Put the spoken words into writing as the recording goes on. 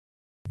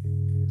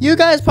You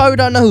guys probably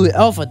don't know who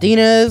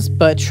Elfedina is,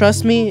 but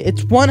trust me,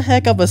 it's one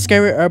heck of a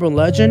scary urban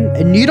legend,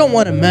 and you don't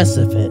want to mess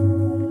with it.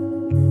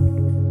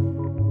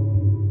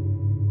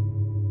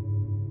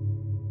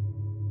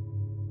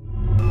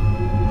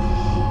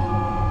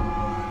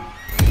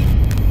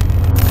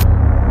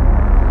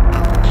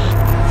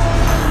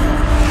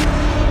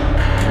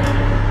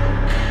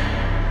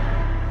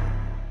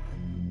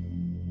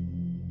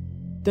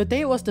 The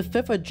date was the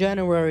 5th of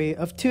January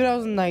of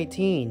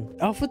 2019.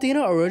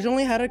 Elfedina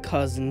originally had a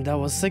cousin that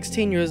was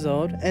 16 years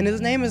old, and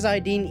his name is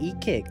Ideen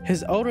Ekik.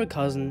 His older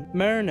cousin,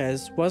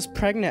 Mirnes, was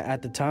pregnant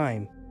at the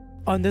time.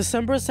 On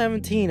December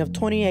 17 of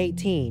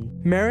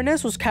 2018,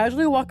 Mirnes was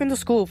casually walking to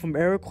school from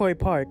Iroquois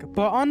Park,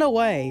 but on the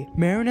way,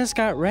 Mirnes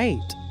got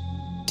raped.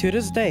 To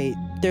this date,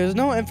 there is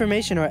no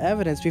information or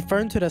evidence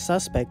referring to the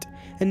suspect,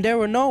 and there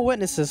were no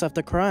witnesses of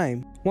the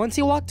crime. Once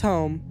he walked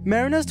home,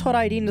 Mirnes told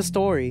Ideen the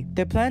story.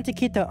 They planned to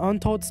keep the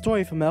untold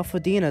story from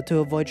Elfedina to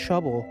avoid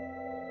trouble.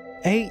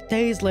 8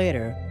 days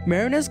later,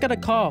 Mirnes got a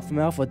call from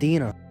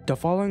Elfedina. The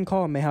following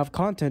call may have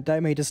content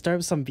that may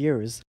disturb some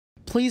viewers.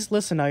 Please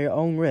listen at your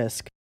own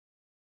risk.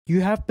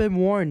 You have been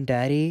warned,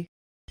 Daddy.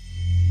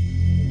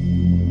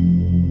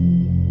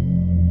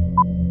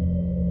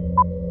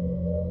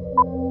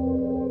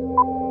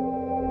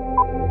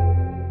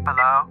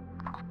 Hello?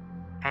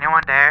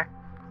 Anyone there?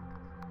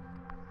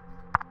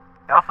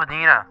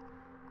 Elfedina.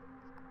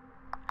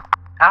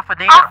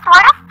 Elfedina. I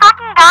swear to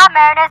fucking God,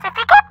 Mirnes, if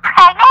you get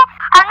pregnant,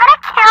 I'm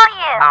gonna kill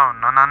you. No,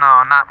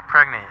 I'm not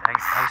pregnant.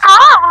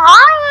 Stop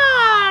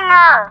lying.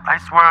 I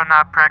swear I'm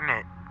not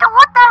pregnant. Then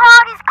what the hell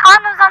are these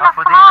condoms on the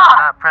Elfedina, floor? I'm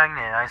not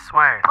pregnant, I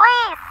swear.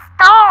 Please,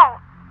 don't.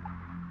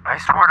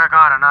 I swear to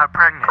God, I'm not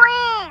pregnant.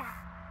 Please.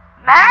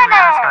 Ask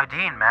Mirnes.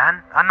 Ideen,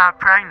 man. I'm not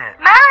pregnant.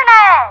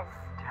 Mirnes.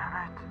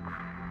 Damn it.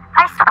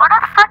 I swear to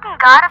fucking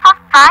God, if I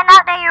find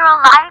out that you were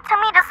lying to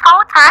me this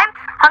whole time,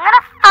 I'm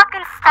gonna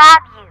fucking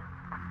stab you.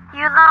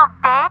 You little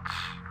bitch.